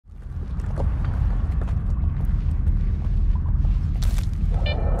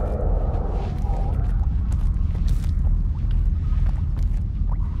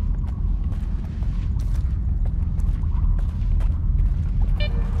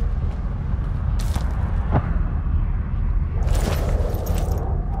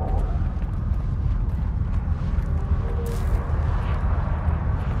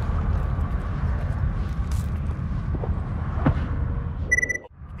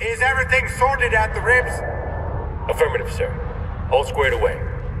Is everything sorted at the ribs? Affirmative, sir. All squared away.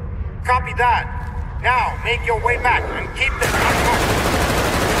 Copy that. Now, make your way back and keep them untouched.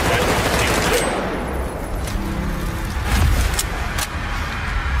 Sir.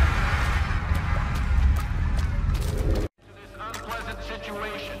 This unpleasant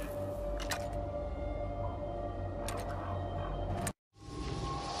situation.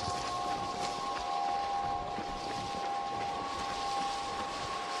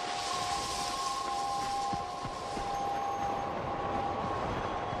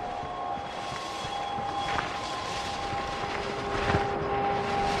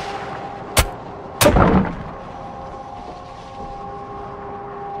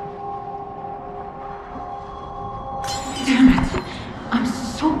 Damn it! I'm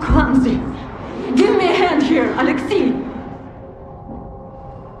so clumsy! Give me a hand here, Alexei!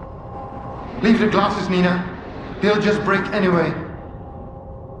 Leave the glasses, Nina. They'll just break anyway.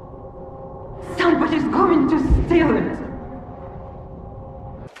 Somebody's going to steal it!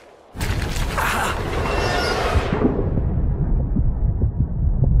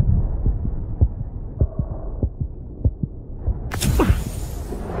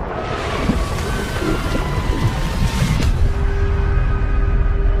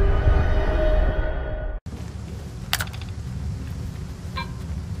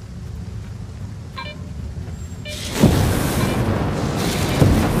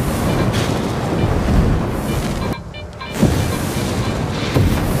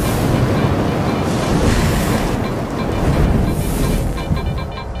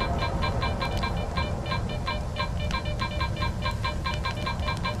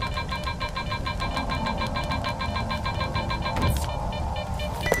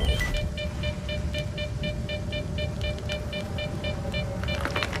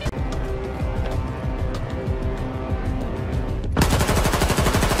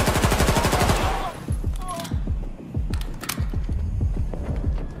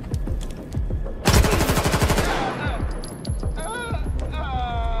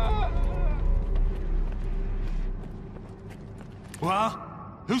 Well,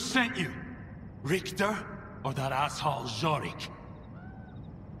 who sent you? Richter or that asshole Zorik?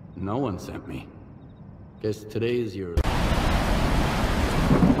 No one sent me. Guess today is your...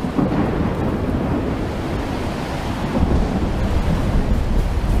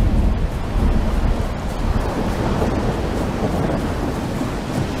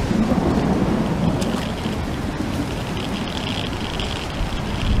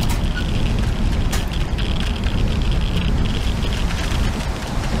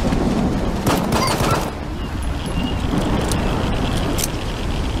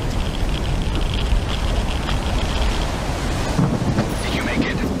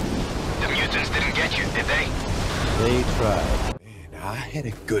 They tried. Man, I had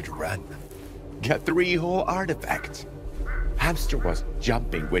a good run. Got 3 whole artifacts. Hamster was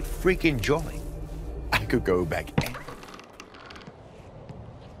jumping with freaking joy. I could go back and...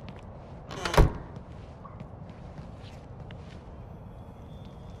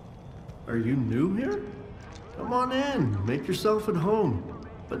 Are you new here? Come on in, make yourself at home.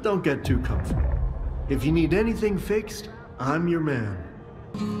 But don't get too comfy. If you need anything fixed, I'm your man.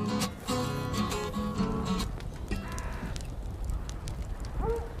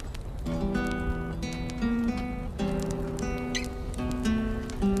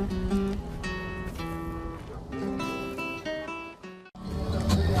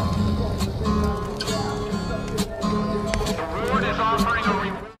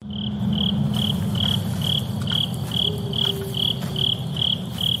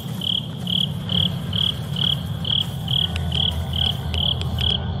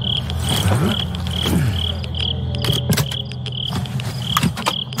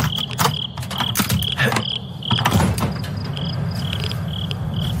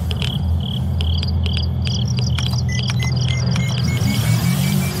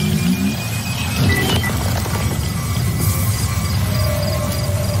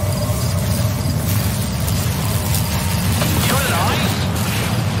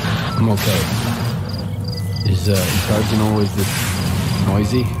 I'm okay. Is Sergeant always this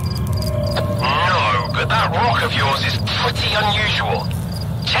noisy? No, but that rock of yours is pretty unusual.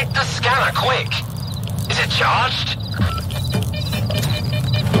 Check the scanner, quick. Is it charged?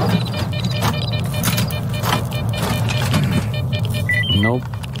 Nope.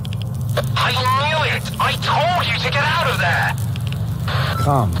 I knew it! I told you to get out of there!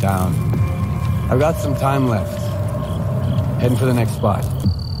 Calm down. I've got some time left. Heading for the next spot.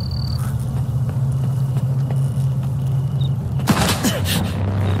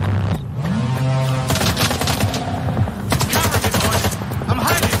 I'm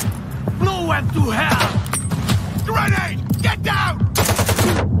hiding! went to hell! Grenade! Get down!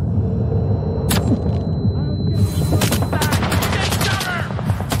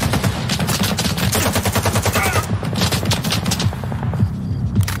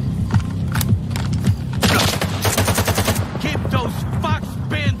 Keep those fucks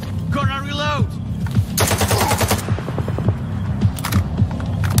pinned! Gonna reload!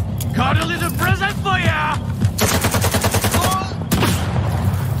 Got a little present for ya!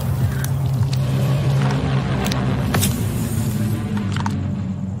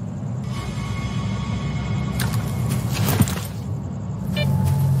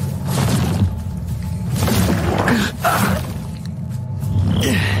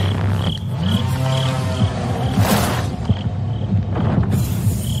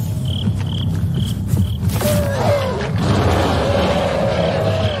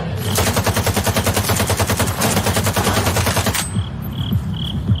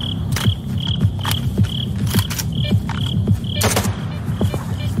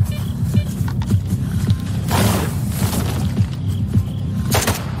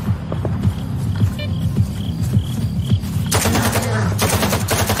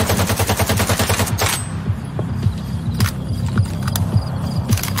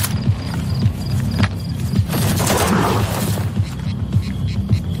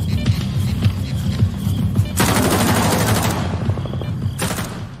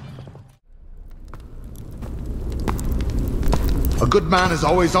 A good man is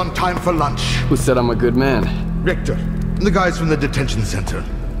always on time for lunch. Who said I'm a good man? Richter, and the guys from the detention center.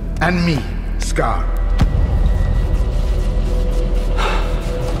 And me, Scar.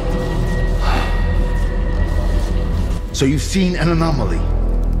 So you've seen an anomaly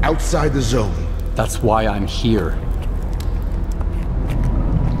outside the zone. That's why I'm here.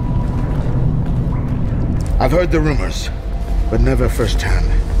 I've heard the rumors, but never firsthand.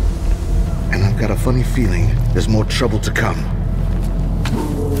 And I've got a funny feeling there's more trouble to come.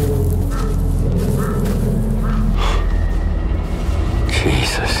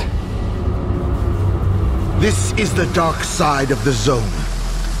 Jesus. This is the dark side of the zone.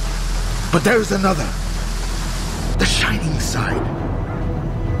 But there's another. The shining side.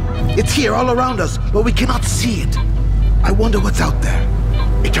 It's here all around us, but we cannot see it. I wonder what's out there.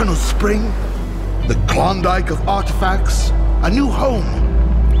 Eternal spring? The Klondike of artifacts? A new home?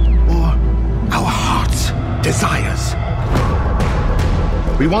 Or our heart's desires?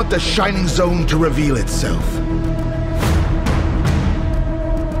 We want the shining zone to reveal itself.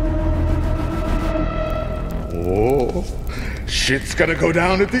 Oh, shit's gonna go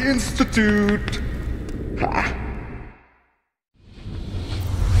down at the Institute. Ha.